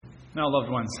Now,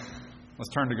 loved ones, let's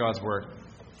turn to God's Word.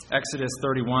 Exodus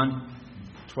 31,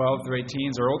 12 through 18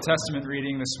 is our Old Testament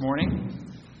reading this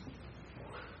morning.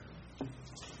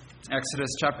 Exodus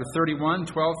chapter 31,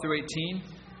 12 through 18.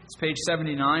 It's page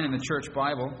 79 in the Church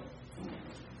Bible.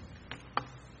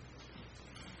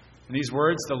 In these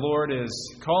words, the Lord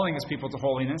is calling His people to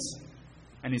holiness,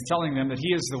 and He's telling them that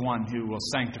He is the one who will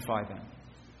sanctify them.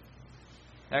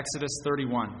 Exodus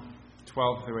 31,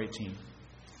 12 through 18.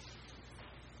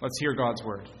 Let's hear God's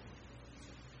Word.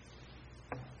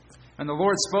 And the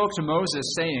Lord spoke to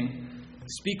Moses, saying,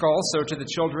 Speak also to the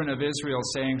children of Israel,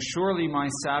 saying, Surely my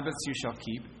Sabbaths you shall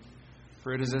keep,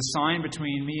 for it is a sign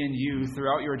between me and you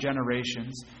throughout your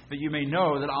generations, that you may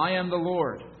know that I am the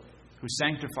Lord, who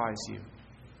sanctifies you.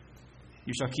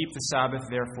 You shall keep the Sabbath,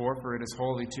 therefore, for it is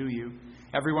holy to you.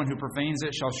 Everyone who profanes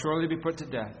it shall surely be put to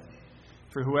death.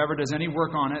 For whoever does any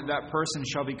work on it, that person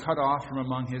shall be cut off from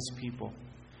among his people.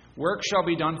 Work shall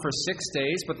be done for 6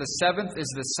 days, but the seventh is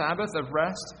the Sabbath of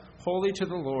rest, holy to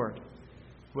the Lord.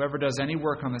 Whoever does any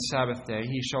work on the Sabbath day,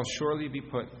 he shall surely be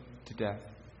put to death.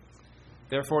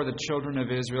 Therefore the children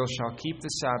of Israel shall keep the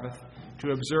Sabbath,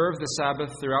 to observe the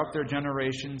Sabbath throughout their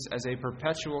generations as a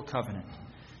perpetual covenant.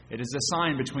 It is a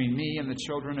sign between me and the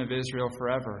children of Israel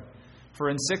forever. For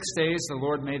in 6 days the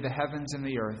Lord made the heavens and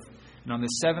the earth, and on the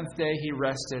seventh day He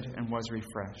rested and was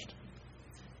refreshed.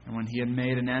 And when He had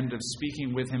made an end of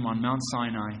speaking with him on Mount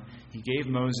Sinai, He gave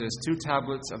Moses 2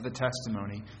 tablets of the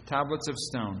testimony, tablets of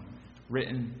stone,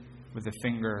 written with the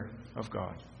finger of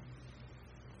God.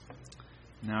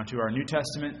 Now to our New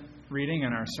Testament reading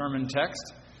and our sermon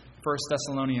text, 1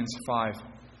 Thessalonians 5,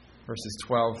 verses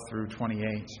 12 through 28.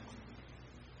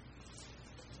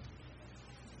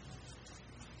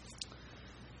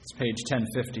 It's page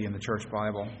 1050 in the Church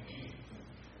Bible.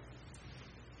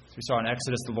 So we saw in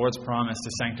Exodus the Lord's promise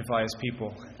to sanctify His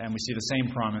people, and we see the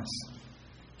same promise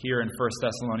here in 1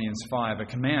 Thessalonians 5, a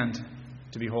command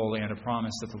to be holy and a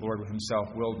promise that the Lord Himself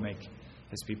will make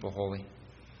His people holy.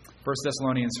 1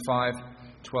 Thessalonians 5,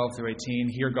 12 through 18,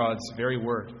 hear God's very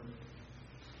word.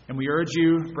 And we urge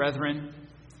you, brethren,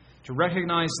 to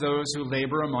recognize those who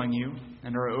labor among you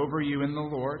and are over you in the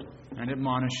Lord and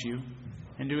admonish you,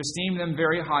 and to esteem them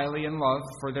very highly in love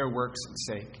for their works'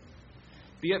 sake.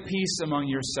 Be at peace among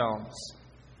yourselves.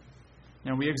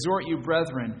 And we exhort you,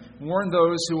 brethren, warn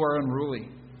those who are unruly.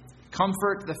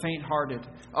 Comfort the faint-hearted.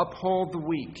 Uphold the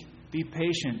weak. Be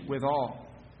patient with all.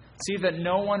 See that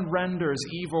no one renders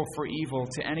evil for evil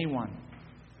to anyone,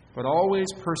 but always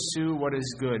pursue what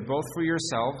is good, both for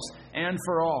yourselves and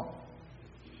for all.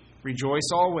 Rejoice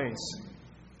always.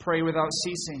 Pray without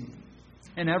ceasing.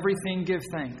 In everything give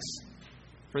thanks,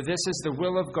 for this is the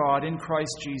will of God in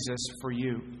Christ Jesus for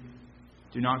you.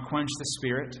 Do not quench the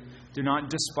Spirit. Do not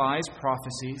despise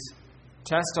prophecies.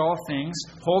 Test all things.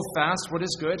 Hold fast what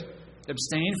is good.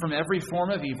 Abstain from every form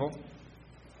of evil.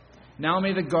 Now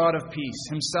may the God of peace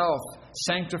Himself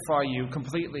sanctify you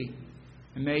completely.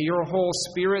 And may your whole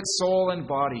spirit, soul, and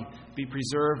body be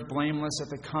preserved blameless at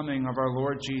the coming of our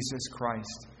Lord Jesus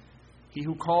Christ. He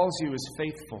who calls you is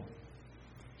faithful.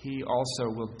 He also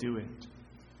will do it.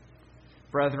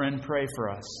 Brethren, pray for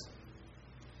us.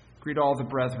 Greet all the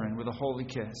brethren with a holy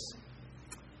kiss.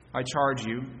 I charge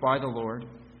you, by the Lord,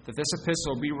 that this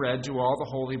epistle be read to all the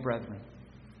holy brethren.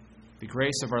 The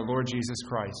grace of our Lord Jesus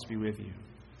Christ be with you.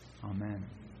 Amen.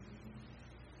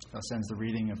 Thus ends the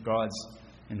reading of God's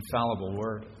infallible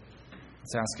word.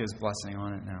 Let's ask His blessing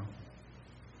on it now.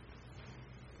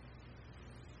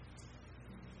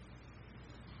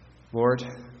 Lord,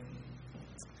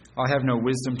 I have no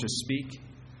wisdom to speak,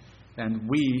 and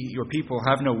we, your people,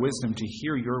 have no wisdom to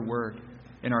hear your word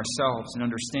in ourselves and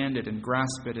understand it and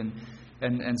grasp it and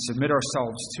submit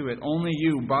ourselves to it. Only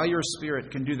you, by your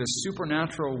Spirit, can do the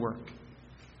supernatural work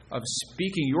of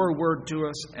speaking your word to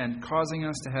us and causing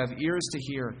us to have ears to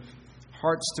hear,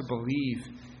 hearts to believe,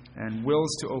 and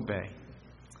wills to obey.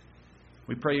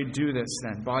 We pray you do this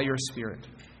then by your Spirit.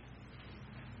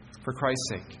 For Christ's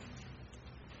sake.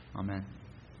 Amen.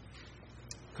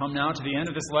 Come now to the end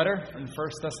of this letter in 1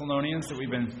 Thessalonians that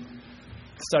we've been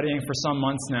studying for some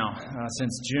months now,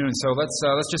 since June. So let's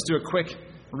just do a quick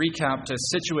recap to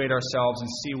situate ourselves and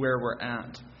see where we're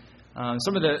at.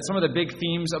 Some of the big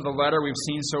themes of the letter we've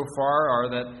seen so far are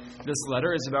that this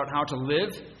letter is about how to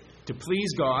live to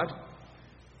please God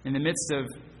in the midst of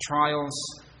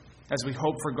trials as we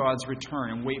hope for God's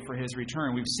return and wait for His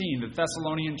return. We've seen the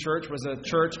Thessalonian church was a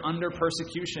church under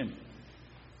persecution,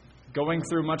 going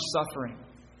through much suffering.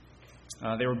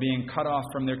 They were being cut off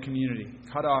from their community,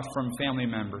 cut off from family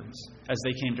members as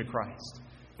they came to Christ.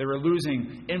 They were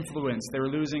losing influence. They were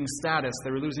losing status. They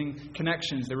were losing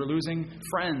connections. They were losing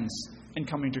friends in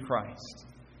coming to Christ.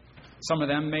 Some of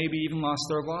them maybe even lost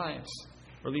their lives.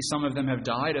 Or at least some of them have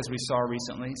died, as we saw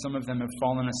recently. Some of them have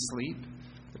fallen asleep,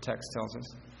 the text tells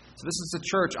us. So this is a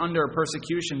church under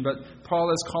persecution, but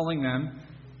Paul is calling them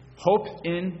hope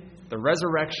in the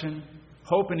resurrection,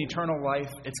 hope in eternal life.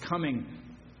 It's coming.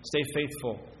 Stay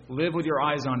faithful. Live with your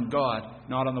eyes on God,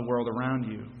 not on the world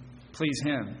around you. Please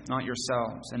Him, not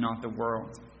yourselves and not the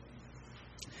world.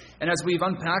 And as we've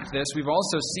unpacked this, we've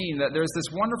also seen that there's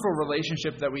this wonderful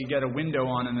relationship that we get a window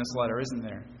on in this letter, isn't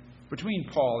there? Between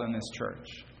Paul and this church.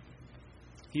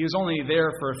 He was only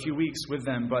there for a few weeks with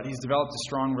them, but he's developed a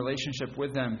strong relationship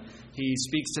with them. He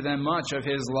speaks to them much of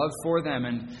his love for them,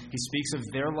 and he speaks of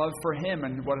their love for him,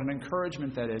 and what an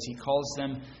encouragement that is. He calls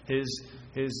them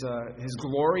his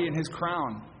glory and his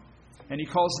crown. And he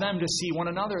calls them to see one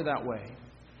another that way.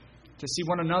 To see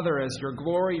one another as your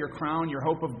glory, your crown, your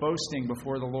hope of boasting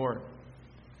before the Lord.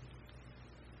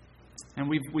 And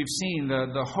we've seen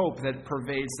the hope that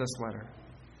pervades this letter.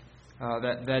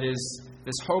 That is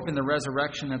this hope in the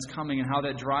resurrection that's coming, and how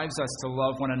that drives us to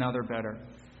love one another better.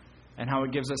 And how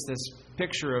it gives us this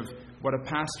picture of what a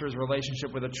pastor's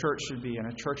relationship with a church should be,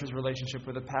 and a church's relationship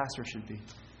with a pastor should be.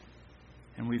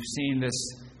 And we've seen this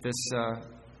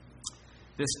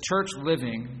church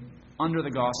living under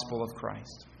the gospel of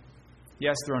Christ.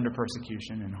 Yes, they're under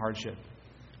persecution and hardship,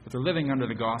 but they're living under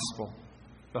the gospel,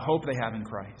 the hope they have in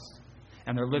Christ.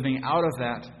 And they're living out of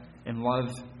that in love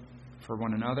for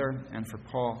one another and for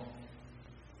Paul.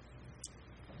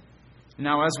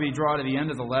 Now, as we draw to the end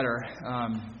of the letter,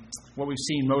 what we've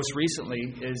seen most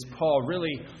recently is Paul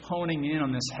really honing in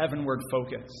on this heavenward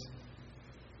focus,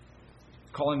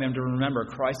 calling them to remember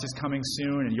Christ is coming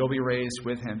soon and you'll be raised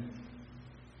with Him.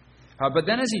 But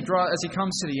then as he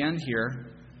comes to the end here,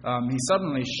 he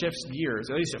suddenly shifts gears.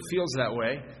 At least it feels that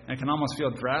way, and it can almost feel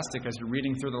drastic as you're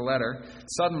reading through the letter.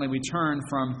 Suddenly we turn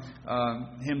from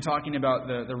him talking about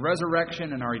the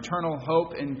resurrection and our eternal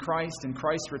hope in Christ and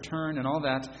Christ's return and all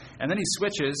that, and then he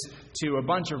switches to a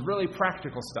bunch of really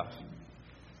practical stuff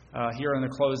here in the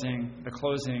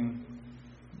closing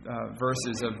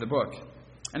verses of the book.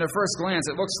 And at first glance,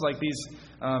 it looks like these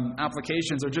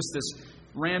applications are just this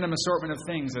random assortment of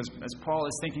things as Paul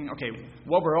is thinking, okay,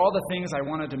 what were all the things I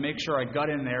wanted to make sure I got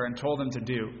in there and told them to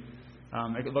do?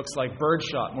 It looks like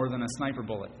birdshot more than a sniper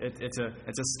bullet. It's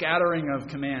a scattering of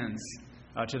commands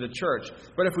to the church.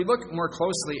 But if we look more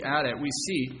closely at it, we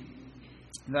see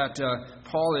that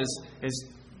Paul is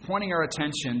pointing our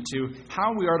attention to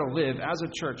how we are to live as a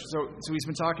church. So he's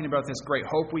been talking about this great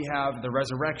hope we have, the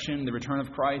resurrection, the return of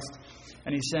Christ.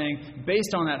 And he's saying,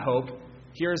 based on that hope,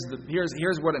 here's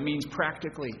what it means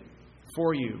practically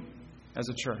for you as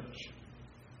a church.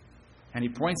 And he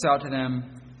points out to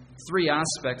them 3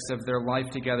 aspects of their life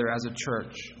together as a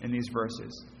church in these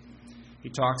verses. He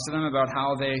talks to them about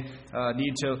how they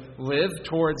need to live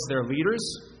towards their leaders,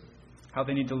 how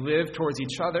they need to live towards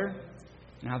each other,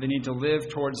 and how they need to live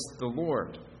towards the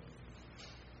Lord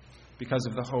because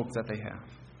of the hope that they have.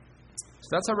 So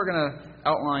that's how we're going to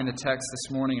outline the text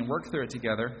this morning and work through it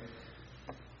together,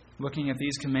 looking at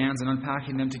these commands and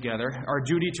unpacking them together. Our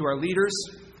duty to our leaders,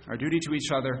 our duty to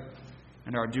each other,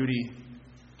 and our duty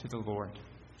to the Lord.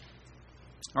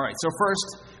 All right, so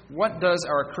first, what does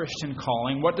our Christian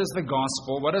calling, what does the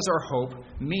gospel, what does our hope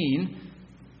mean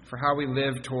for how we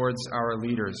live towards our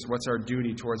leaders? What's our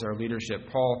duty towards our leadership?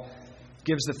 Paul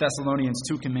gives the Thessalonians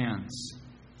 2 commands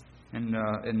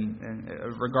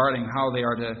regarding how they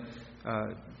are to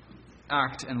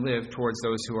act and live towards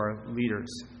those who are leaders.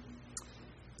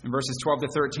 In verses 12 to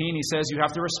 13, he says you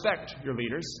have to respect your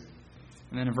leaders.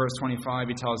 And then in verse 25,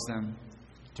 he tells them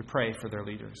to pray for their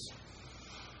leaders.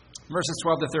 In verses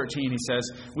 12 to 13, he says,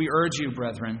 we urge you,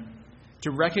 brethren,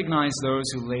 to recognize those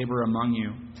who labor among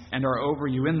you and are over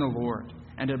you in the Lord,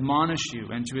 and admonish you,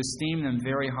 and to esteem them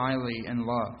very highly in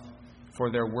love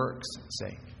for their work's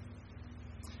sake.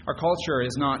 Our culture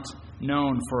is not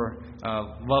known for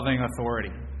loving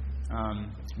authority.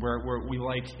 Where we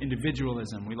like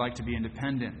individualism. We like to be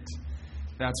independent.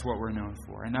 That's what we're known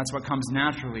for. And that's what comes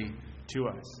naturally to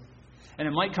us. And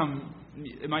it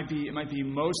might be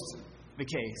most the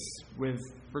case with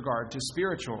regard to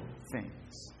spiritual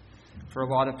things. For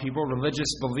a lot of people,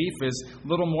 religious belief is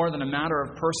little more than a matter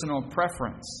of personal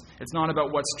preference. It's not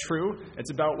about what's true,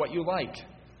 it's about what you like.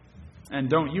 And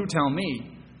don't you tell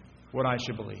me what I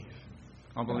should believe.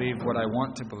 I'll believe what I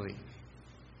want to believe.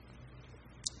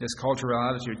 This cultural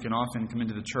attitude can often come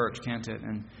into the church, can't it,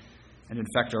 and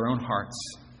infect our own hearts.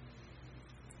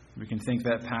 We can think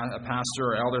that a pastor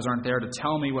or elders aren't there to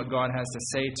tell me what God has to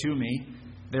say to me.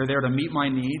 They're there to meet my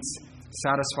needs,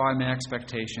 satisfy my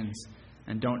expectations,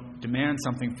 and don't demand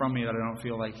something from me that I don't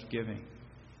feel like giving.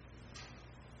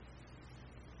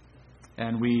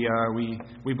 And we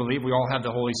believe we all have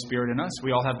the Holy Spirit in us.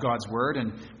 We all have God's Word,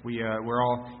 and we're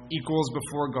all equals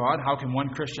before God. How can one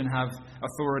Christian have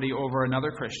authority over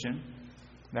another Christian?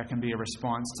 That can be a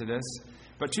response to this.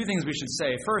 But two things we should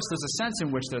say. First, there's a sense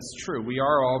in which that's true. We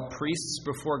are all priests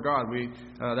before God.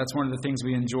 That's one of the things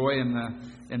we enjoy in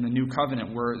the New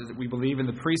Covenant, where we believe in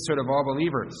the priesthood of all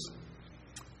believers.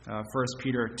 1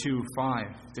 Peter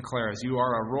 2:5 declares, "You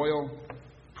are a royal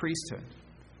priesthood."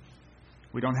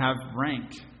 We don't have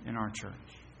rank in our church.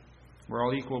 We're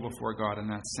all equal before God in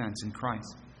that sense in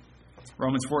Christ.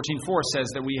 Romans 14:4 says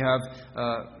that we have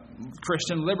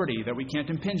Christian liberty that we can't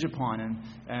impinge upon,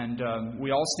 and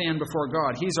we all stand before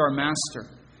God. He's our master.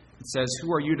 It says,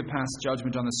 "Who are you to pass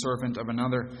judgment on the servant of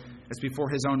another? As before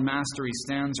his own master he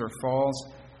stands or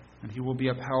falls, and he will be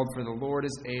upheld, for the Lord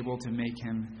is able to make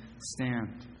him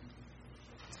stand."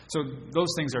 So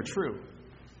those things are true.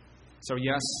 So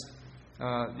yes,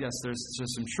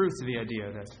 there's some truth to the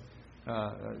idea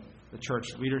that the church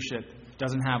leadership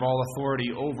doesn't have all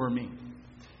authority over me.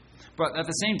 But at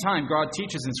the same time, God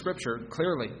teaches in Scripture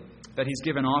clearly that He's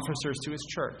given officers to His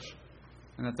church,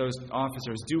 and that those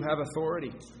officers do have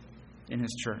authority in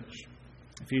His church.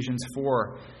 Ephesians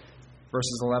 4,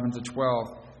 verses 11 to 12.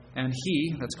 "And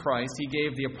He," that's Christ, "He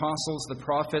gave the apostles, the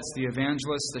prophets, the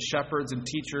evangelists, the shepherds, and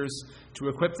teachers to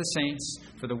equip the saints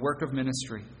for the work of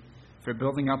ministry, for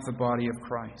building up the body of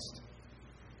Christ."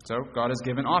 So God has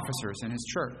given officers in His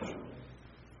church.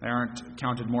 They aren't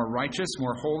counted more righteous,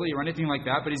 more holy, or anything like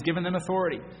that, but He's given them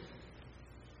authority.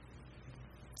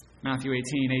 Matthew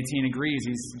 18:18 agrees.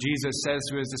 Jesus says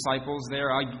to His disciples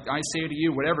there, I say to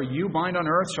you, whatever you bind on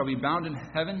earth shall be bound in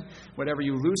heaven. Whatever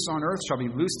you loose on earth shall be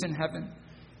loosed in heaven.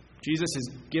 Jesus is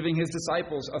giving His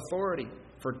disciples authority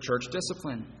for church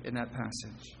discipline in that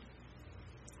passage.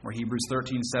 Or Hebrews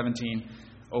 13:17,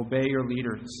 "Obey your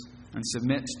leaders and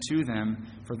submit to them,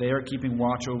 for they are keeping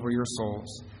watch over your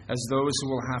souls, as those who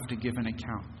will have to give an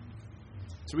account."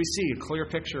 So we see a clear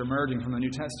picture emerging from the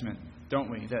New Testament, don't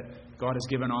we? That God has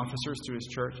given officers to His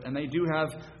church, and they do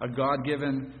have a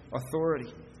God-given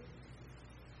authority.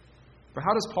 But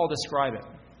how does Paul describe it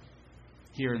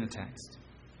here in the text?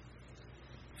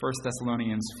 1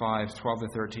 Thessalonians 5:12 to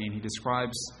 13, he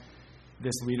describes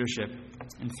this leadership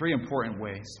in three important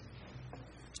ways.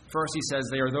 First, he says,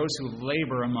 they are those who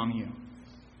labor among you.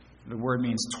 The word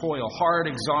means toil, hard,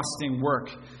 exhausting work.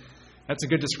 That's a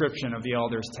good description of the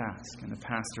elder's task and the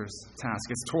pastor's task.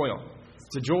 It's toil.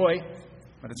 It's a joy,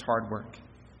 but it's hard work.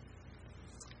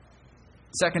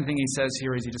 Second thing he says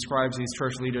here is he describes these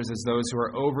church leaders as those who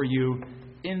are over you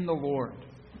in the Lord.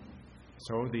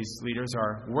 So these leaders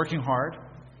are working hard,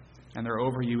 and they're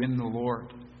over you in the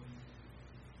Lord.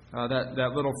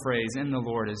 That little phrase, "in the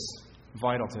Lord," is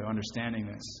vital to understanding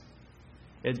this.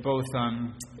 It's both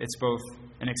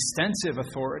an extensive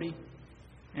authority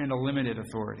and a limited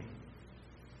authority.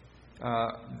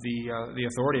 The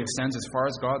authority extends as far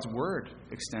as God's Word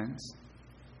extends.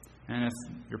 And if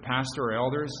your pastor or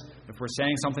elders, if we're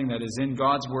saying something that is in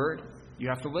God's Word, you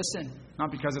have to listen.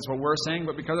 Not because it's what we're saying,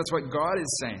 but because it's what God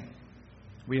is saying.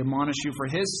 We admonish you for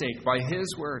His sake, by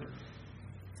His Word.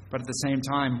 But at the same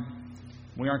time,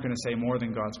 we aren't going to say more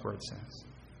than God's Word says.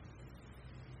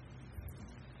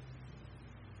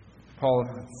 Paul,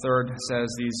 third, says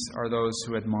these are those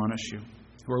who admonish you,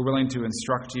 who are willing to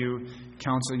instruct you,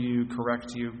 counsel you,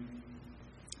 correct you.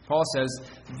 Paul says,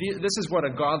 this is what a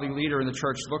godly leader in the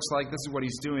church looks like. This is what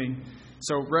he's doing.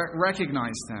 So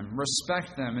recognize them,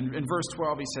 respect them. And in verse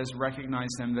 12, he says, recognize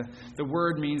them. The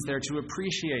word means there to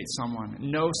appreciate someone,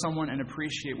 know someone and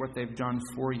appreciate what they've done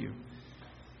for you.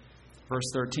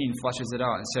 Verse 13 fleshes it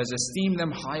out. It says, esteem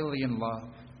them highly in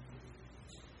love.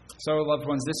 So, loved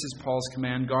ones, this is Paul's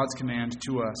command, God's command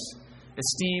to us.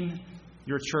 Esteem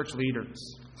your church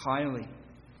leaders highly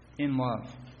in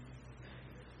love.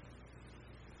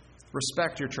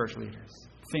 Respect your church leaders.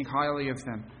 Think highly of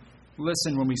them.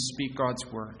 Listen when we speak God's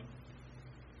word.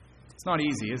 It's not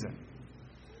easy, is it?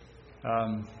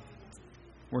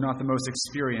 We're not the most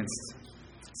experienced.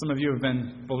 Some of you have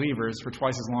been believers for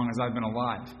twice as long as I've been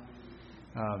alive.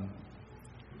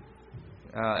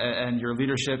 And your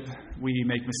leadership, we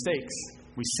make mistakes.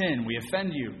 We sin. We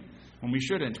offend you when we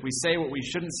shouldn't. We say what we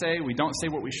shouldn't say. We don't say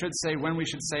what we should say when we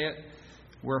should say it.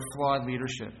 We're flawed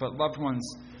leadership. But loved ones,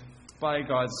 by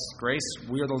God's grace,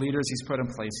 we are the leaders He's put in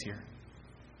place here.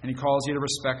 And He calls you to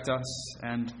respect us,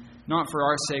 and not for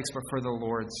our sakes, but for the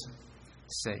Lord's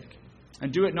sake.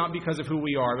 And do it not because of who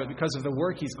we are, but because of the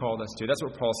work He's called us to. That's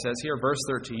what Paul says here, verse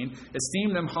 13.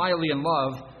 Esteem them highly in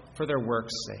love for their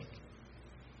work's sake.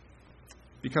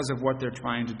 Because of what they're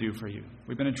trying to do for you.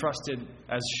 We've been entrusted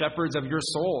as shepherds of your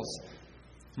souls.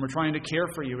 And we're trying to care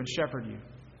for you and shepherd you.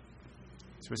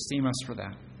 So esteem us for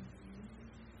that.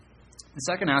 The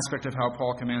second aspect of how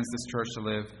Paul commands this church to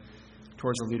live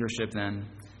towards the leadership then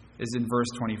is in verse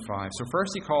 25. So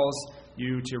first he calls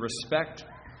you to respect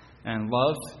and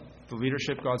love the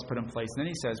leadership God's put in place. And then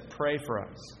he says, pray for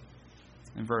us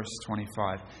in verse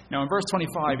 25. Now in verse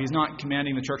 25, he's not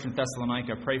commanding the church in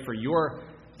Thessalonica, pray for your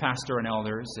pastor and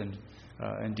elders and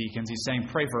deacons. He's saying,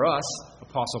 pray for us,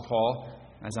 Apostle Paul,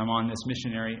 as I'm on this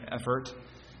missionary effort.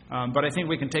 But I think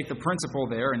we can take the principle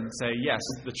there and say, yes,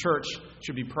 the church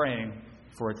should be praying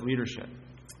for its leadership.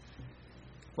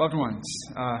 Loved ones,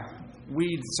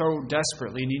 we so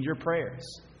desperately need your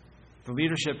prayers. The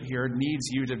leadership here needs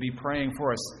you to be praying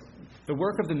for us. The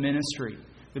work of the ministry,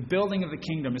 the building of the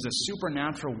kingdom, is a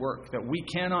supernatural work that we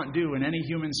cannot do in any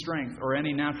human strength or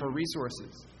any natural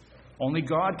resources. Only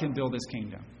God can build His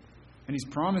kingdom. And He's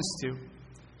promised to.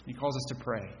 He calls us to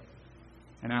pray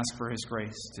and ask for His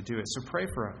grace to do it. So pray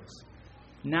for us.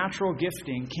 Natural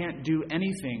gifting can't do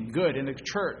anything good in the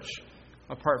church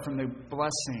apart from the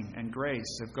blessing and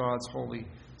grace of God's Holy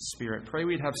Spirit. Pray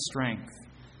we'd have strength.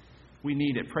 We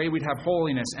need it. Pray we'd have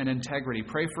holiness and integrity.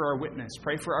 Pray for our witness.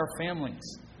 Pray for our families.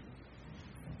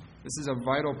 This is a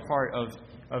vital part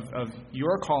of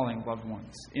your calling, loved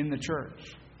ones, in the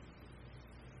church.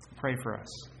 Pray for us.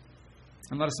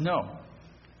 And let us know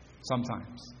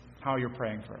sometimes how you're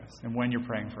praying for us and when you're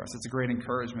praying for us. It's a great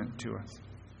encouragement to us.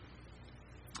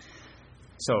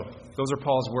 So, those are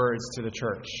Paul's words to the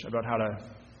church about how to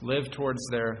live towards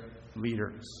their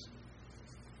leaders.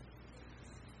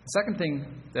 The second thing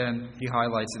then he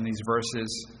highlights in these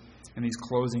verses, in these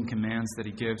closing commands that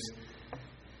he gives,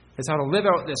 is how to live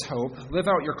out this hope, live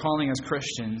out your calling as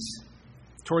Christians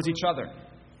towards each other.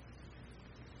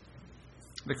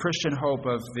 The Christian hope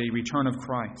of the return of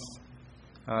Christ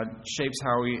shapes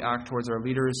how we act towards our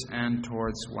leaders and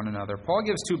towards one another. Paul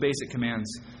gives two basic commands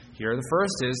here. The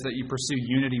first is that you pursue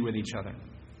unity with each other.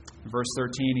 In verse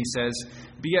 13, he says,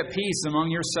 be at peace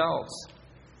among yourselves.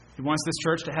 He wants this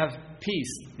church to have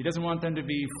peace. He doesn't want them to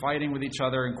be fighting with each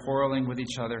other and quarreling with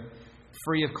each other,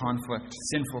 free of conflict,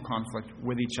 sinful conflict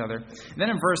with each other. And then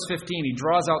in verse 15, he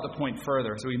draws out the point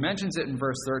further. So he mentions it in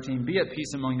verse 13, be at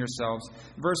peace among yourselves.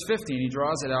 Verse 15, he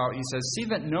draws it out. He says, see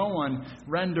that no one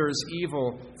renders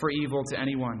evil for evil to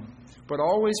anyone, but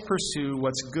always pursue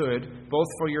what's good, both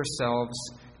for yourselves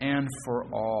and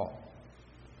for all.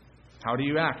 How do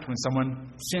you act when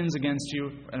someone sins against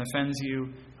you and offends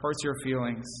you, hurts your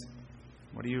feelings?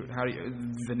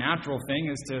 The natural thing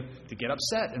is to get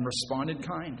upset and respond in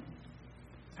kind.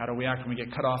 How do we act when we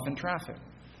get cut off in traffic?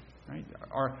 Right?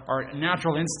 Our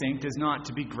natural instinct is not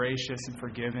to be gracious and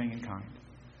forgiving and kind.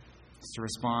 It's to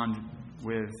respond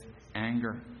with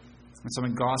anger when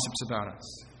someone gossips about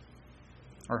us.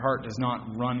 Our heart does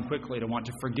not run quickly to want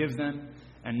to forgive them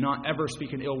and not ever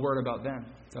speak an ill word about them,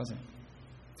 does it?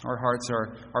 Our hearts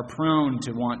are prone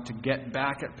to want to get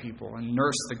back at people and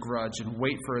nurse the grudge and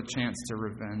wait for a chance to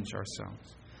revenge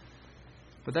ourselves.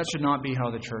 But that should not be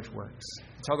how the church works.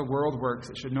 It's how the world works.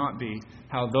 It should not be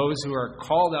how those who are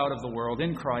called out of the world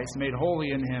in Christ, made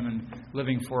holy in Him, and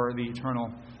living for the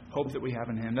eternal hope that we have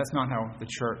in Him. That's not how the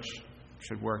church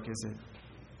should work, is it?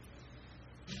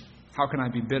 How can I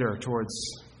be bitter towards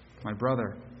my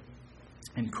brother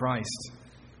in Christ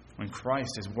when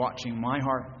Christ is watching my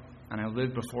heart and I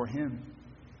live before Him?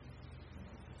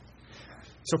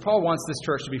 So Paul wants this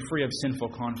church to be free of sinful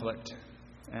conflict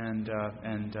and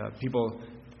people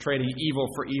trading evil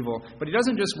for evil. But he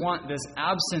doesn't just want this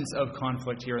absence of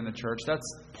conflict here in the church. That's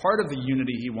part of the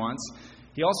unity he wants.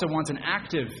 He also wants an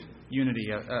active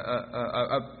unity,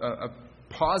 a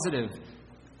positive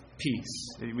peace,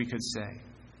 we could say.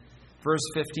 Verse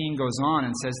 15 goes on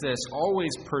and says this,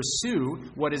 always pursue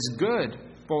what is good,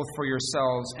 both for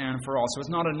yourselves and for all. So it's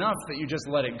not enough that you just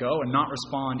let it go and not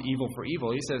respond evil for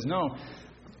evil. He says, no,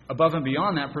 above and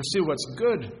beyond that, pursue what's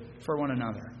good for one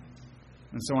another.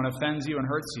 When someone offends you and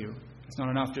hurts you, it's not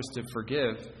enough just to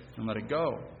forgive and let it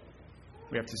go.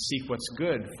 We have to seek what's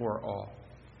good for all.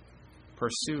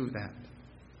 Pursue that.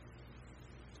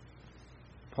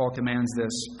 Paul commands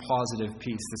this positive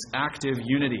peace, this active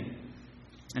unity.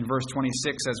 In verse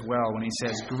 26 as well, when he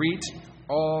says, greet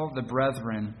all the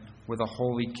brethren with a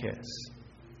holy kiss.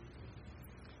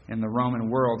 In the Roman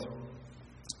world,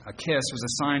 a kiss was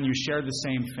a sign you shared the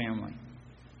same family,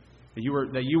 that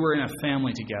you were in a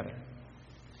family together.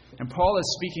 And Paul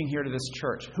is speaking here to this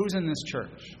church. Who's in this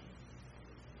church?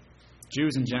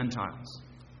 Jews and Gentiles,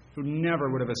 who never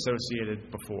would have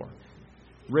associated before.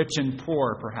 Rich and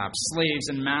poor, perhaps. Slaves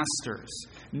and masters.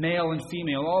 Male and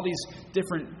female. All these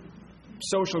different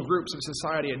social groups of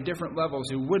society at different levels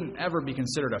who wouldn't ever be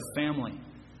considered a family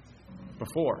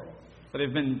before. That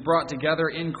they've been brought together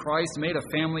in Christ, made a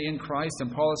family in Christ.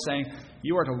 And Paul is saying,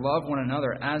 you are to love one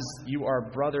another as you are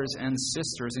brothers and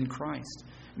sisters in Christ.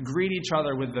 Greet each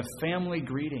other with the family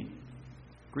greeting.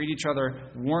 Greet each other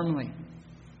warmly.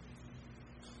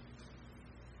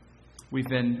 We've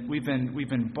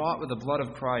been bought with the blood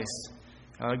of Christ.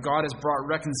 God has brought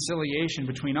reconciliation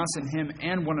between us and Him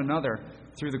and one another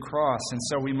through the cross. And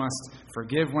so we must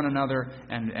forgive one another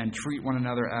and treat one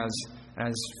another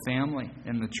as family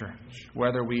in the church,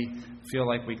 whether we feel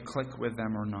like we click with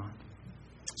them or not.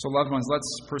 So, loved ones,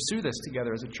 let's pursue this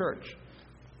together as a church.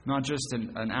 Not just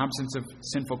an absence of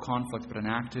sinful conflict, but an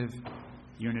active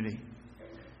unity.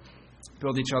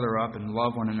 Build each other up and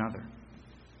love one another.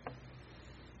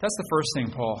 That's the first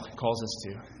thing Paul calls us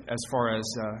to, as far as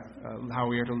how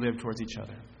we are to live towards each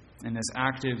other. In this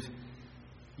active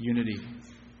unity,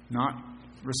 not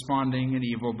responding in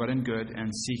evil, but in good,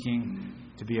 and seeking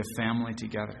to be a family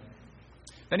together.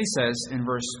 Then he says in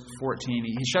verse 14,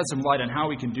 he sheds some light on how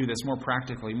we can do this more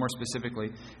practically, more specifically.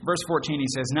 Verse 14, he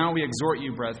says, now we exhort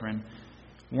you, brethren,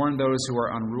 warn those who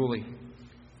are unruly,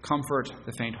 comfort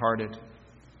the faint-hearted,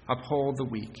 uphold the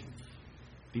weak,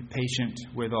 be patient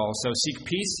with all. So seek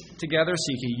peace together,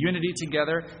 seek a unity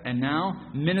together, and now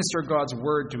minister God's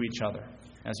word to each other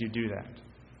as you do that.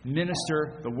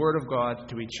 Minister the word of God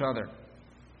to each other.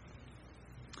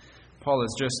 Paul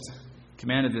has just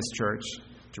commanded this church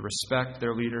to respect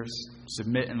their leaders,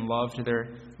 submit in love to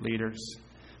their leaders.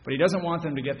 But he doesn't want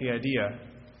them to get the idea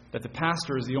that the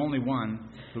pastor is the only one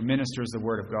who ministers the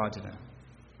word of God to them,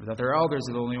 or that their elders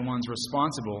are the only ones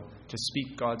responsible to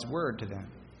speak God's word to them.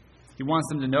 He wants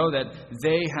them to know that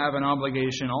they have an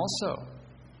obligation also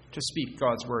to speak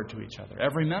God's word to each other.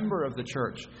 Every member of the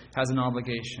church has an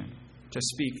obligation to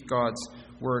speak God's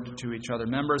word to each other.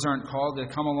 Members aren't called to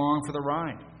come along for the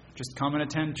ride. Just come and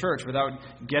attend church without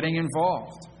getting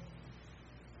involved.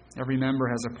 Every member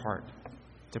has a part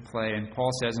to play. And Paul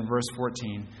says in verse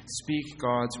 14, speak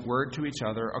God's word to each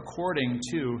other according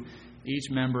to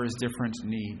each member's different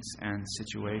needs and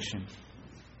situation.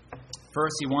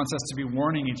 First, he wants us to be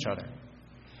warning each other.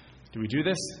 Do we do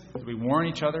this? Do we warn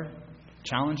each other?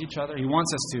 Challenge each other? He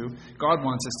wants us to. God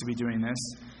wants us to be doing this.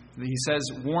 He says,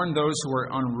 warn those who are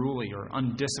unruly or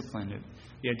undisciplined.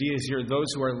 The idea is here, those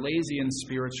who are lazy in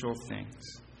spiritual things.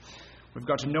 We've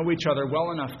got to know each other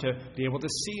well enough to be able to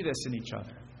see this in each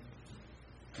other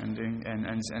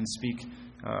and speak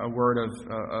a word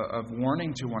of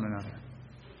warning to one another.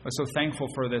 I'm so thankful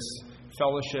for this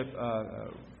fellowship.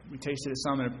 We tasted it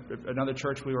some at another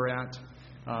church we were at.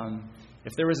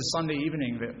 If there was a Sunday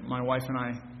evening that my wife and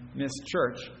I missed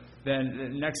church,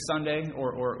 then next Sunday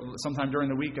or sometime during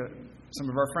the week, some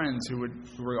of our friends who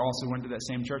also went to that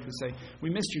same church would say, we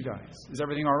missed you guys. Is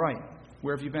everything all right?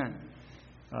 Where have you been?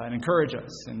 And encourage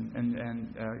us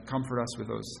and comfort us with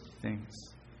those things.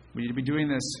 We need to be doing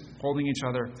this, holding each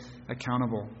other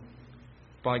accountable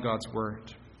by God's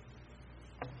word.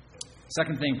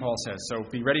 Second thing Paul says, so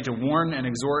be ready to warn and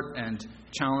exhort and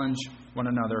challenge one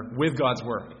another with God's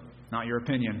word, not your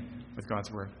opinion, with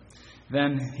God's word.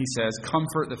 Then he says,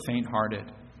 comfort the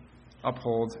faint-hearted,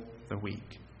 uphold the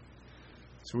weak.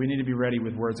 So we need to be ready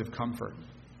with words of comfort,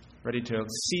 ready to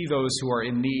see those who are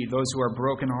in need, those who are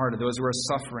brokenhearted, those who are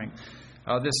suffering.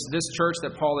 This church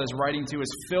that Paul is writing to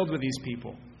is filled with these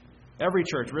people. Every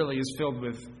church really is filled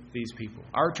with these people.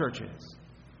 Our church is.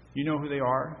 You know who they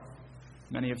are.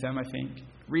 Many of them, I think.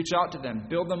 Reach out to them.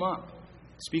 Build them up.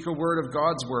 Speak a word of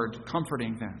God's word,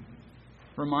 comforting them.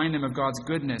 Remind them of God's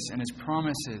goodness and His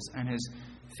promises and His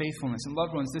faithfulness. And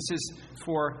loved ones, this is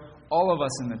for all of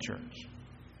us in the church.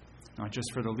 Not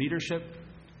just for the leadership,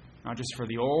 not just for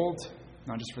the old,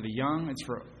 not just for the young. It's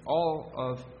for all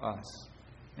of us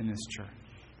in this church.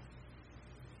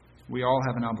 We all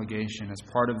have an obligation as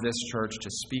part of this church to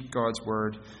speak God's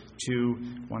word to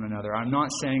one another. I'm not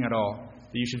saying at all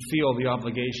that you should feel the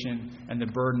obligation and the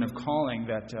burden of calling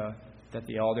that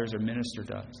the elders or minister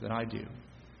does, that I do.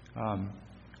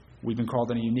 We've been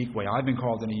called in a unique way. I've been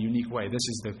called in a unique way. This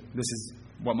is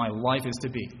what my life is to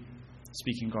be,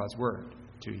 speaking God's word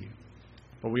to you.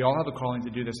 But we all have a calling to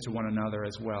do this to one another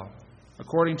as well,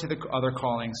 according to the other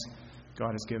callings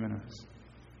God has given us.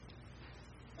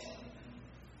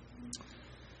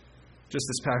 Just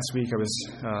this past week, I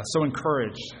was so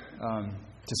encouraged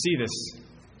to see this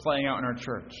playing out in our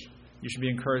church. You should be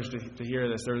encouraged to hear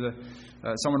this. There was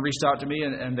someone reached out to me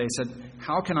and they said,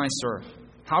 how can I serve?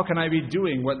 How can I be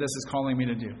doing what this is calling me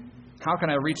to do? How can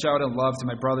I reach out in love to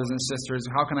my brothers and sisters?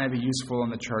 How can I be useful in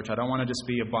the church? I don't want to just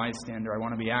be a bystander. I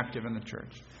want to be active in the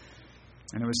church.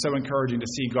 And it was so encouraging to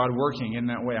see God working in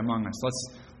that way among us.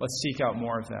 Let's seek out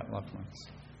more of that, loved ones.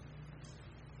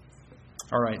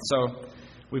 All right, so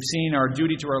We've seen our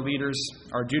duty to our leaders,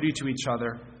 our duty to each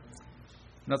other.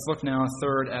 Let's look now,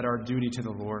 third, at our duty to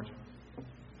the Lord.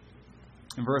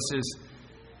 In verses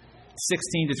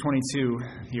 16 to 22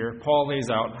 here, Paul lays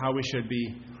out how we should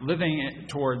be living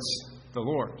towards the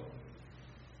Lord.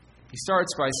 He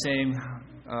starts by saying,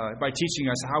 by teaching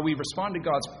us how we respond to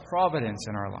God's providence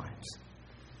in our lives.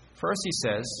 First, he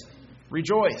says,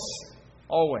 rejoice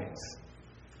always.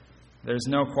 There's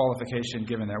no qualification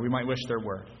given there. We might wish there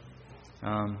were.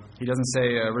 He doesn't say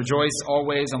rejoice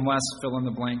always unless fill in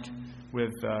the blank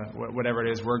with whatever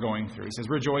it is we're going through. He says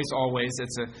rejoice always.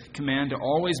 It's a command to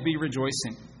always be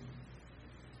rejoicing.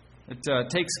 It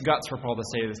takes guts for Paul to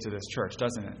say this to this church,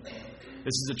 doesn't it? This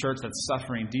is a church that's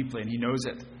suffering deeply, and he knows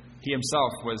it. He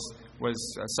himself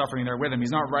was suffering there with him.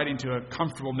 He's not writing to a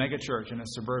comfortable megachurch in a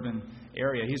suburban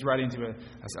area. He's writing to a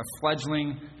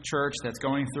fledgling church that's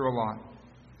going through a lot.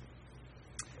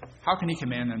 How can he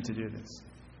command them to do this?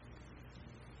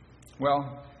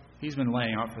 Well, he's been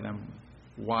laying out for them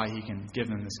why he can give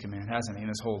them this command, hasn't he, in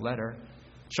this whole letter,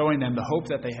 showing them the hope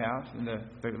that they have, and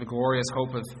the glorious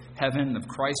hope of heaven, of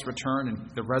Christ's return, and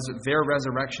their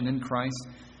resurrection in Christ.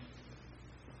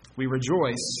 We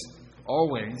rejoice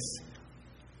always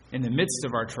in the midst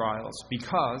of our trials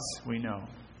because we know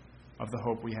of the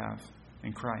hope we have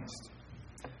in Christ.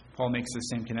 Paul makes the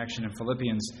same connection in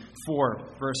Philippians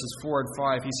 4, verses 4 and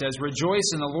 5. He says,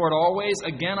 rejoice in the Lord always.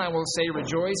 Again, I will say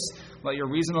rejoice. Let your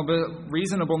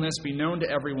reasonableness be known to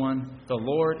everyone. The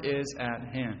Lord is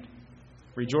at hand.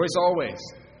 Rejoice always.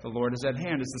 The Lord is at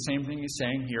hand. It's the same thing he's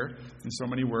saying here in so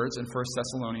many words in 1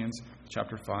 Thessalonians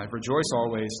chapter 5. Rejoice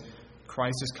always.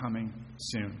 Christ is coming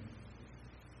soon.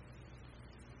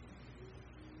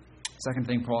 Second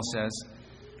thing Paul says,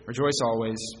 rejoice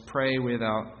always. Pray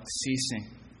without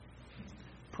ceasing.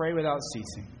 Pray without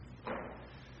ceasing.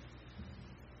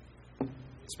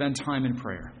 Spend time in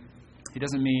prayer. He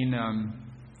doesn't mean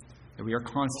that we are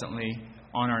constantly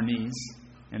on our knees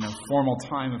in a formal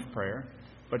time of prayer,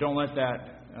 but don't let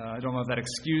that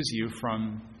excuse you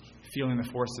from feeling the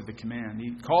force of the command.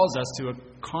 He calls us to a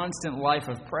constant life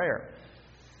of prayer.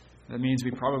 That means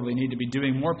we probably need to be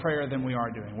doing more prayer than we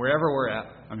are doing. Wherever we're at,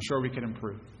 I'm sure we could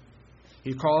improve.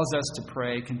 He calls us to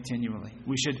pray continually.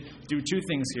 We should do two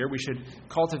things here. We should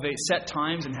cultivate set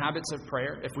times and habits of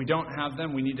prayer. If we don't have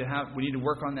them, we need to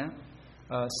work on that.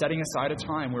 Setting aside a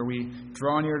time where we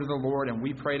draw near to the Lord and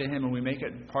we pray to Him and we make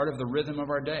it part of the rhythm of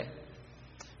our day.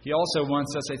 He also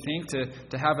wants us, I think,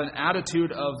 to have an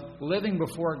attitude of living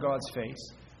before God's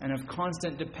face and of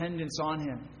constant dependence on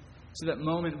Him. So that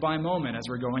moment by moment, as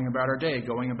we're going about our day,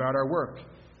 going about our work,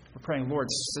 we're praying, Lord,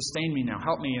 sustain me now.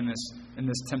 Help me in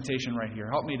this temptation right here.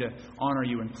 Help me to honor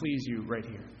you and please you right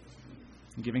here.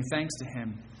 And giving thanks to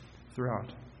Him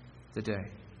throughout the day.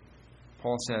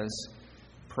 Paul says,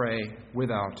 pray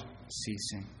without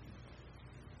ceasing.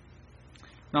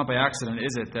 Not by accident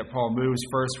is it that Paul moves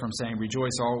first from saying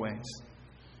rejoice always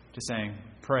to saying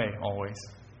pray always.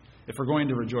 If we're going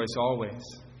to rejoice always,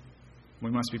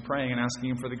 we must be praying and asking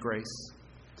Him for the grace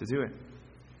to do it.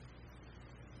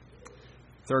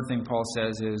 Third thing Paul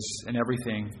says is, in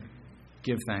everything,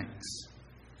 give thanks.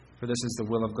 For this is the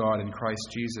will of God in Christ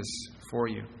Jesus for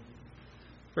you.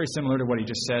 Very similar to what he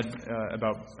just said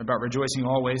about rejoicing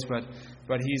always, but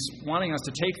he's wanting us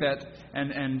to take that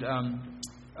and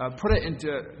put it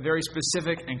into very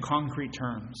specific and concrete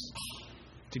terms.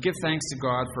 To give thanks to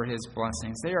God for His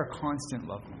blessings. They are constant,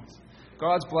 loved ones.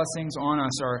 God's blessings on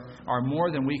us are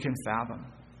more than we can fathom.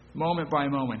 Moment by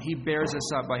moment, He bears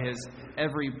us up by His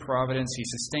every providence. He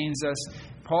sustains us.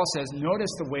 Paul says, notice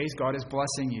the ways God is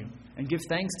blessing you and give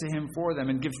thanks to Him for them,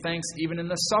 and give thanks even in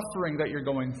the suffering that you're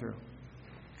going through.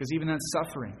 Because even that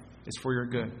suffering is for your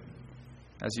good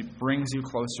as He brings you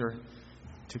closer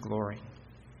to glory.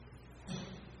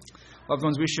 Loved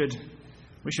ones, we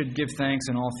should give thanks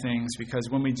in all things, because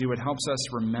when we do, it helps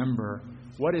us remember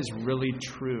what is really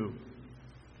true.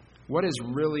 What is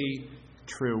really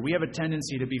true? We have a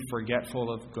tendency to be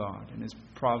forgetful of God and His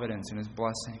providence and His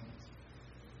blessings.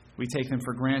 We take them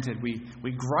for granted. We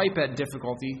gripe at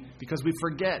difficulty because we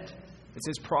forget it's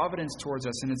His providence towards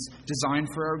us and it's designed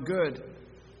for our good.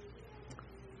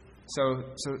 So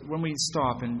when we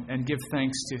stop and give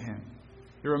thanks to Him,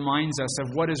 it reminds us of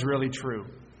what is really true,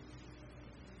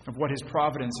 of what His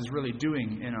providence is really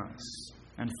doing in us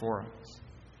and for us.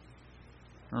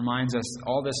 It reminds us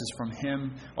all this is from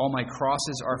Him. All my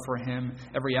crosses are for Him.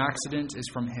 Every accident is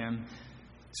from Him.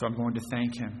 So I'm going to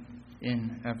thank Him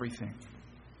in everything.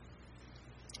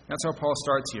 That's how Paul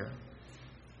starts here.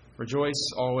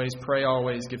 Rejoice always, pray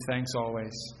always, give thanks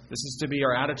always. This is to be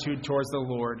our attitude towards the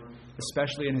Lord,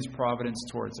 especially in His providence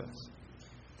towards us.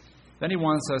 Then he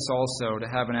wants us also to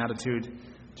have an attitude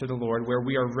to the Lord, where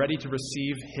we are ready to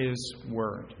receive His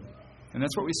word. And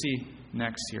that's what we see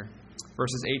next here.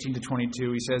 Verses 18 to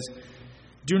 22, he says,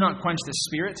 "Do not quench the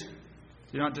Spirit.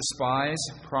 Do not despise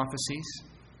prophecies.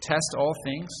 Test all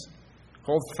things.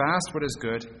 Hold fast what is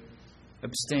good.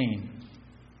 Abstain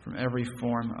from every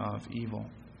form of evil."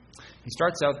 He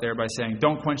starts out there by saying,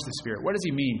 don't quench the Spirit. What does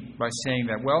he mean by saying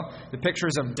that? Well, the picture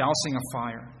is of dousing a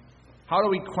fire. How do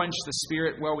we quench the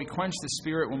Spirit? Well, we quench the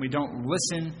Spirit when we don't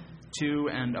listen to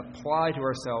and apply to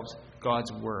ourselves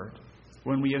God's word,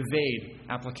 when we evade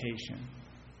application.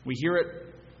 We hear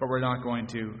it, but we're not going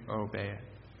to obey it.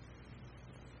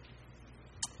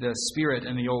 The Spirit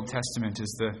in the Old Testament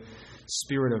is the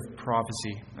spirit of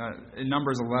prophecy. In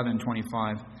Numbers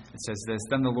 11:25, it says this,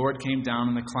 "Then the Lord came down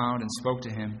in the cloud and spoke to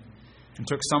him, and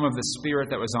took some of the Spirit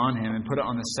that was on him and put it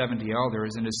on the 70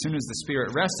 elders. And as soon as the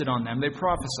Spirit rested on them, they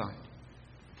prophesied."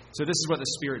 So this is what the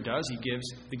Spirit does. He gives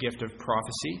the gift of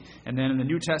prophecy. And then in the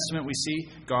New Testament, we see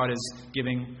God is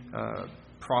giving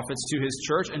prophets to His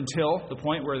church until the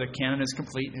point where the canon is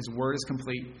complete, His word is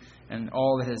complete, and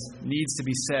all that needs to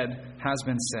be said has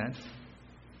been said.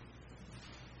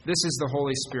 This is the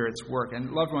Holy Spirit's work.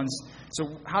 And loved ones,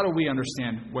 so how do we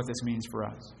understand what this means for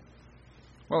us?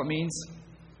 Well, it means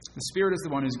the Spirit is the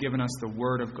one who's given us the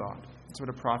Word of God. That's what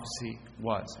a prophecy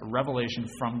was, a revelation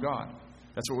from God.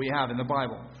 That's what we have in the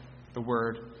Bible, the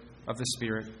Word of the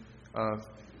Spirit of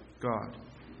God.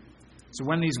 So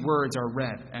when these words are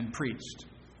read and preached,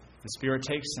 the Spirit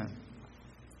takes them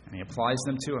and He applies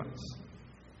them to us.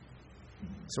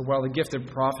 So while the gift of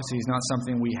prophecy is not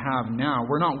something we have now,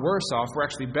 we're not worse off. We're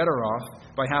actually better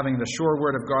off by having the sure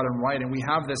Word of God in writing. We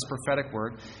have this prophetic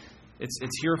word.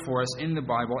 It's here for us in the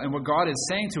Bible. And what God is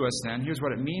saying to us then, here's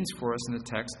what it means for us in the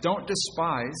text. Don't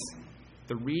despise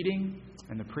the reading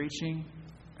and the preaching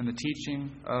and the teaching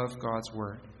of God's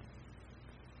Word.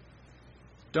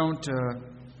 Don't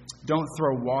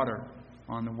throw water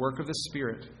on the work of the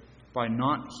Spirit by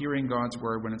not hearing God's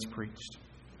Word when it's preached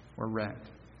or read.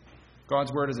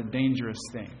 God's Word is a dangerous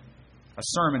thing. A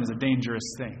sermon is a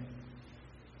dangerous thing.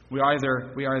 We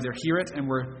either hear it and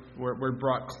we're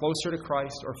brought closer to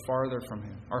Christ or farther from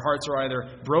Him. Our hearts are either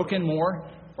broken more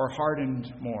or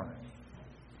hardened more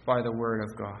by the Word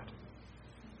of God.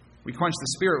 We quench the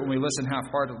Spirit when we listen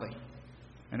half-heartedly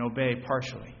and obey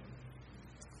partially.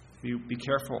 Be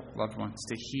careful, loved ones,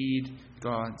 to heed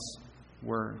God's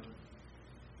Word.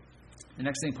 The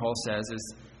next thing Paul says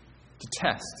is to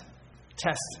test.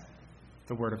 Test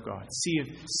the Word of God.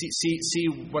 See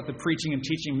what the preaching and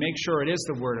teaching, make sure it is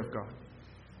the Word of God.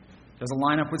 Does it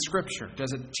line up with Scripture?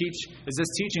 Is this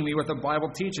teaching me what the Bible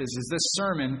teaches? Is this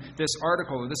sermon, this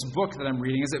article, or this book that I'm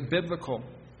reading, is it biblical?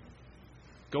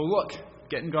 Go look.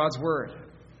 Get in God's Word.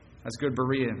 As good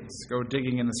Bereans, go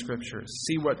digging in the Scriptures.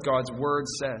 See what God's Word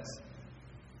says.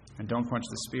 And don't quench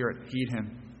the Spirit. Heed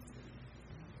Him.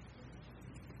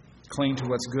 Cling to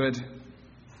what's good.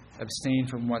 Abstain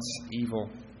from what's evil.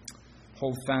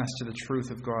 Hold fast to the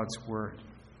truth of God's Word.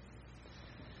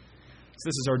 So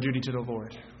this is our duty to the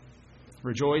Lord.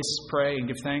 Rejoice, pray, and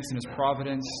give thanks in His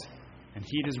providence, and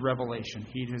heed His revelation,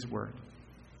 heed His Word.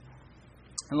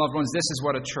 And loved ones, this is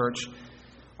what a church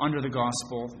under the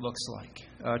gospel looks like.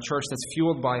 A church that's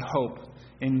fueled by hope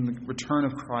in the return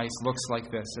of Christ looks like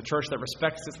this. A church that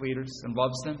respects its leaders and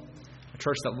loves them. A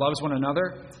church that loves one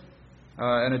another.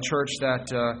 And a church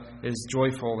that is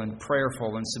joyful and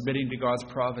prayerful and submitting to God's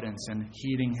providence and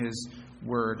heeding His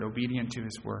Word, obedient to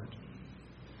His Word.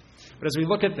 But as we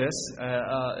look at this,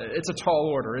 it's a tall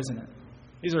order, isn't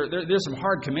it? There's some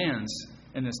hard commands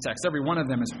in this text. Every one of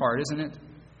them is hard, isn't it?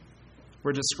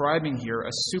 We're describing here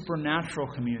a supernatural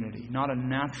community, not a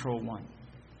natural one.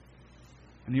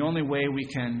 And the only way we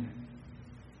can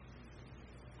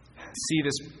see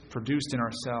this produced in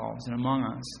ourselves and among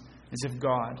us is if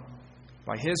God,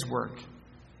 by His work,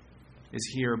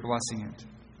 is here blessing it.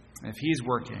 And if He's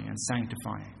working and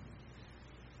sanctifying,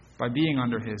 by being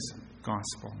under His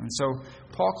gospel. And so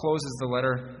Paul closes the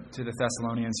letter to the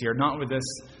Thessalonians here, not with this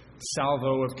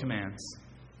salvo of commands,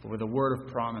 but with a word of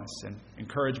promise and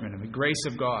encouragement and the grace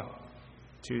of God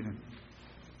to them.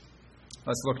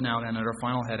 Let's look now then at our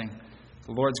final heading,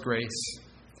 the Lord's grace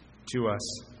to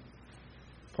us.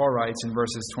 Paul writes in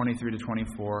verses 23 to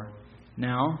 24,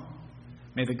 "Now,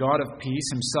 may the God of peace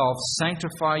Himself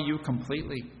sanctify you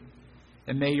completely,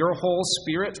 and may your whole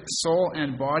spirit, soul,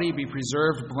 and body be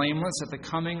preserved blameless at the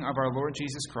coming of our Lord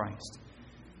Jesus Christ.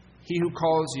 He who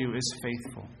calls you is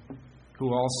faithful,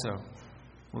 who also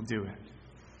will do it."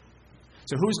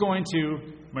 So who's going to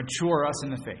mature us in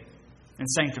the faith and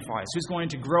sanctify us? Who's going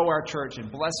to grow our church and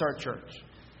bless our church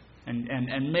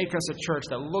and make us a church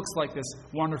that looks like this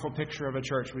wonderful picture of a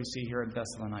church we see here in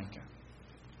Thessalonica?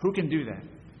 Who can do that?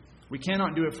 We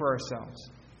cannot do it for ourselves.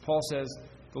 Paul says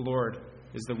the Lord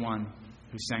is the one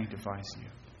who sanctifies you.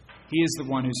 He is the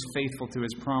one who's faithful to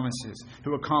His promises,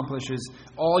 who accomplishes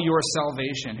all your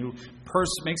salvation, who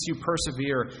makes you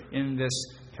persevere in this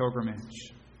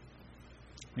pilgrimage.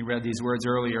 We read these words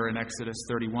earlier in Exodus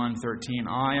 31:13.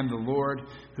 I am the Lord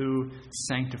who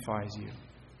sanctifies you.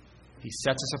 He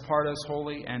sets us apart as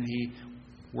holy, and He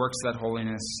works that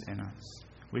holiness in us.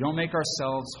 We don't make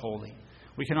ourselves holy.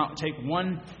 We cannot take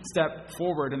one step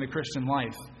forward in the Christian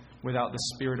life without the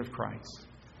Spirit of Christ.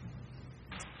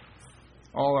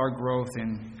 All our growth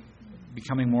in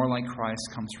becoming more like Christ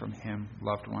comes from Him,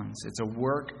 loved ones. It's a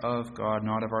work of God,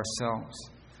 not of ourselves.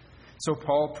 So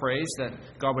Paul prays that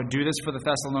God would do this for the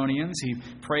Thessalonians. He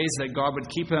prays that God would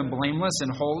keep them blameless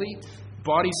and holy,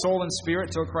 body, soul, and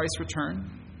spirit till Christ's return.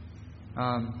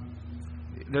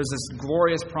 There's this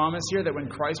glorious promise here that when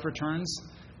Christ returns,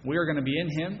 we are going to be in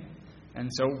Him. And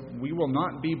so we will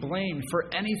not be blamed for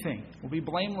anything. We'll be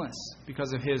blameless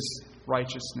because of His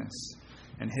righteousness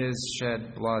and His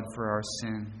shed blood for our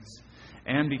sins.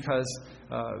 And because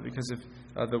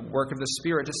of the work of the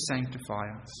Spirit to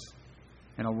sanctify us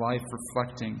in a life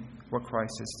reflecting what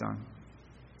Christ has done.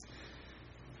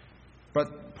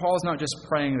 But Paul's not just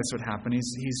praying this would happen.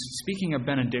 He's speaking a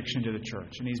benediction to the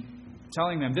church. And he's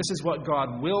telling them, this is what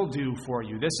God will do for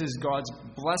you. This is God's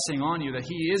blessing on you, that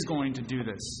He is going to do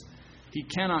this. He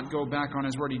cannot go back on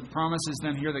His word. He promises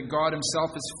them here that God Himself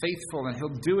is faithful and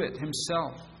He'll do it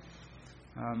Himself.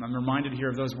 I'm reminded here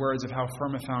of those words of how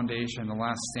firm a foundation, the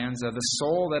last stanza. The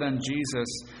soul that on Jesus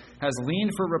has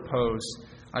leaned for repose,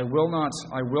 I will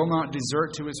not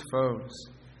desert to his foes.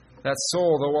 That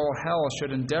soul, though all hell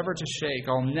should endeavor to shake,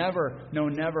 I'll never, no,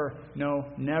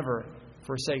 never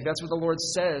forsake. That's what the Lord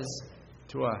says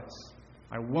to us.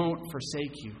 I won't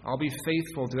forsake you. I'll be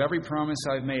faithful to every promise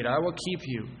I've made. I will keep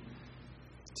you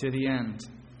to the end,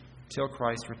 till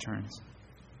Christ returns.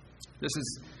 This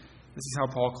is how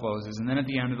Paul closes. And then at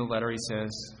the end of the letter he says,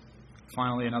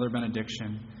 finally another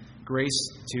benediction. Grace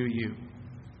to you.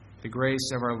 The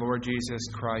grace of our Lord Jesus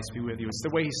Christ be with you. It's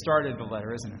the way he started the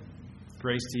letter, isn't it?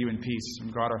 Grace to you and peace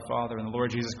from God our Father and the Lord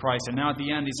Jesus Christ. And now at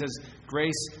the end he says,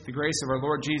 the grace of our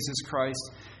Lord Jesus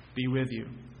Christ be with you.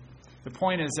 The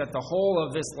point is that the whole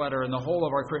of this letter and the whole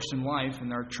of our Christian life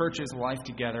and our church's life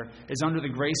together is under the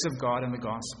grace of God and the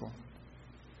gospel.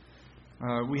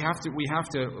 We have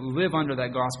to live under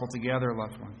that gospel together,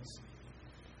 loved ones.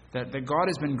 That God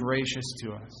has been gracious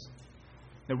to us.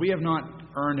 That we have not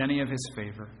earned any of His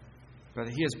favor. But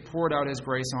He has poured out His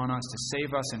grace on us to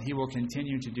save us, and He will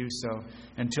continue to do so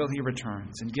until He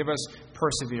returns and give us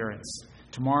perseverance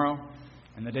tomorrow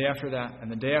and the day after that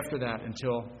and the day after that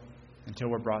until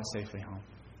we're brought safely home.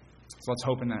 So let's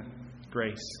hope in that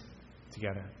grace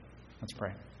together. Let's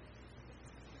pray.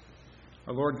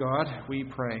 Our Lord God, we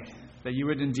pray that you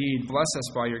would indeed bless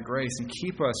us by your grace and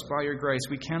keep us by your grace.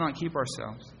 We cannot keep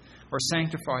ourselves or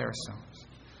sanctify ourselves.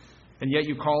 And yet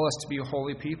you call us to be a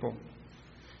holy people.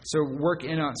 So work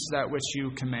in us that which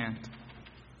you command.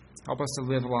 Help us to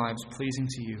live lives pleasing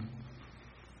to you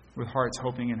with hearts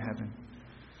hoping in heaven.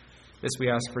 This we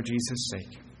ask for Jesus'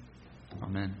 sake.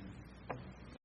 Amen.